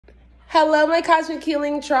Hello, my Cosmic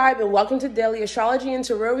Healing Tribe, and welcome to Daily Astrology and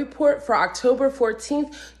Tarot Report for October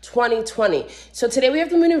 14th, 2020. So today we have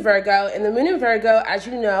the Moon in Virgo, and the Moon in Virgo, as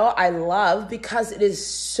you know, I love because it is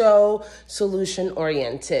so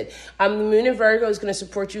solution-oriented. The Moon in Virgo is going to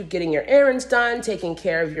support you getting your errands done, taking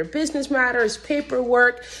care of your business matters,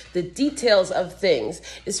 paperwork, the details of things,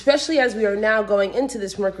 especially as we are now going into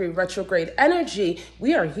this Mercury retrograde energy.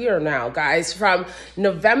 We are here now, guys. From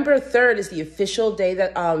November 3rd is the official day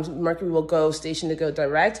that Mercury will go station to go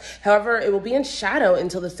direct. However, it will be in shadow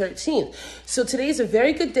until the 13th. So today is a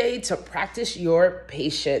very good day to practice your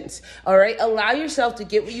patience. All right. Allow yourself to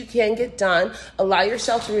get what you can get done. Allow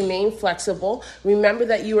yourself to remain flexible. Remember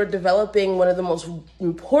that you are developing one of the most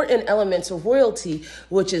important elements of royalty,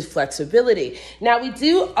 which is flexibility. Now we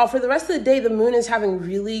do, for the rest of the day, the moon is having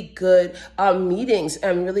really good meetings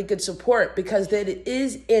and really good support because it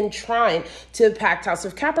is in trine to the packed house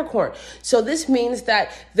of Capricorn. So this means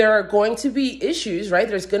that there are going to be issues, right?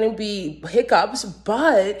 There's going to be hiccups,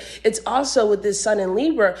 but it's also with this sun in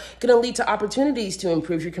Libra going to lead to opportunities to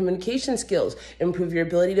improve your communication skills, improve your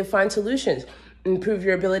ability to find solutions, improve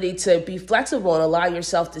your ability to be flexible and allow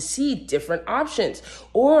yourself to see different options,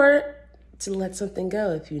 or to let something go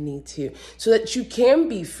if you need to, so that you can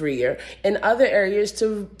be freer in other areas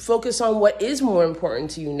to focus on what is more important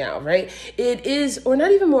to you now, right? It is, or not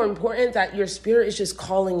even more important, that your spirit is just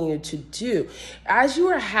calling you to do. As you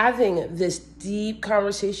are having this deep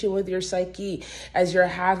conversation with your psyche, as you're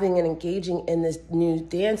having and engaging in this new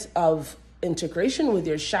dance of integration with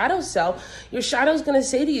your shadow self, your shadow is going to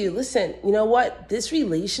say to you, listen, you know what? This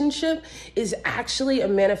relationship is actually a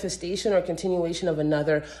manifestation or continuation of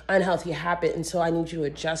another unhealthy habit. And so I need you to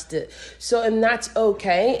adjust it. So, and that's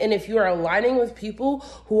okay. And if you are aligning with people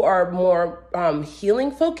who are more healing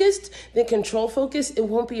focused than control focused, it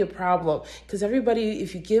won't be a problem, because everybody,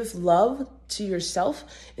 if you give love to yourself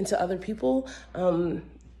and to other people,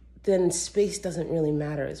 then space doesn't really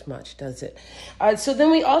matter as much, does it? So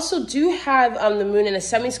then we also do have the moon in a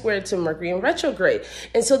semi-square to Mercury in retrograde.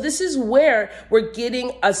 And so this is where we're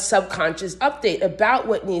getting a subconscious update about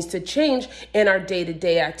what needs to change in our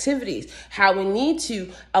day-to-day activities, how we need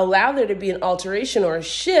to allow there to be an alteration or a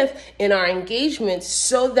shift in our engagements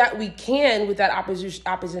so that we can, with that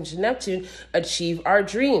opposition to Neptune, achieve our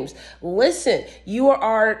dreams. Listen, you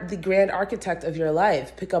are the grand architect of your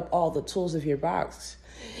life. Pick up all the tools of your box.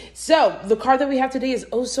 So the card that we have today is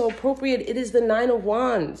oh so appropriate. It is the Nine of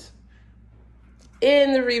Wands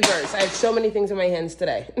in the reverse. I have so many things in my hands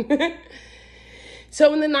today.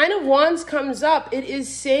 So when the Nine of Wands comes up, it is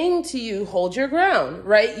saying to you, hold your ground,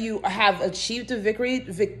 right? You have achieved a victory.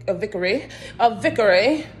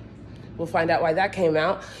 We'll find out why that came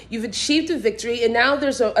out. You've achieved a victory, and now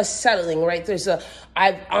there's a settling, right?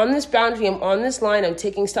 I'm on this boundary, I'm on this line, I'm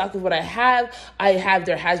taking stock of what I have.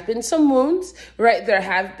 There has been some wounds, right? There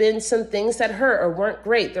have been some things that hurt or weren't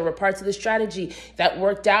great. There were parts of the strategy that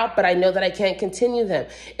worked out, but I know that I can't continue them.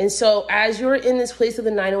 And so as you're in this place of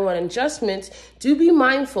the 901 adjustments, do be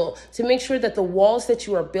mindful to make sure that the walls that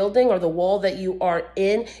you are building or the wall that you are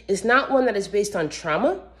in is not one that is based on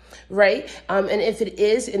trauma, right? And if it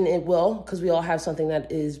is, and it will, because we all have something that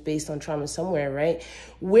is based on trauma somewhere, right?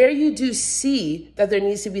 Where you do see that there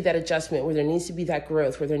needs to be that adjustment, where there needs to be that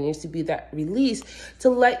growth, where there needs to be that release, to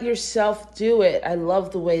let yourself do it. I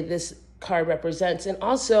love the way this card represents. And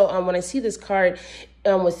also, when I see this card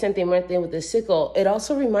with Sente Muerte with the sickle, it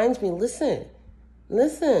also reminds me, listen,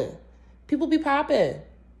 people be popping.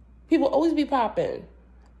 People always be popping,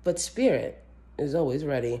 but spirit is always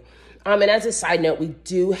ready. And as a side note, we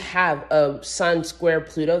do have a Sun square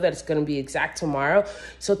Pluto that's going to be exact tomorrow.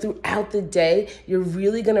 So throughout the day, you're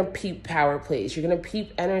really going to peep power plays. You're going to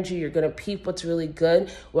peep energy. You're going to peep what's really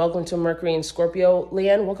good. Welcome to Mercury and Scorpio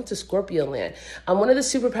land. Welcome to Scorpio land. One of the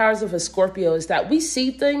superpowers of a Scorpio is that we see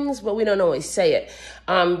things, but we don't always say it,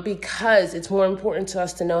 because it's more important to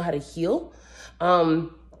us to know how to heal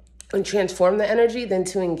and transform the energy than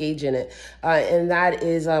to engage in it. And that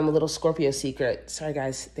is a little Scorpio secret. Sorry,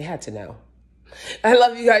 guys, they had to know. I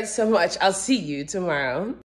love you guys so much. I'll see you tomorrow.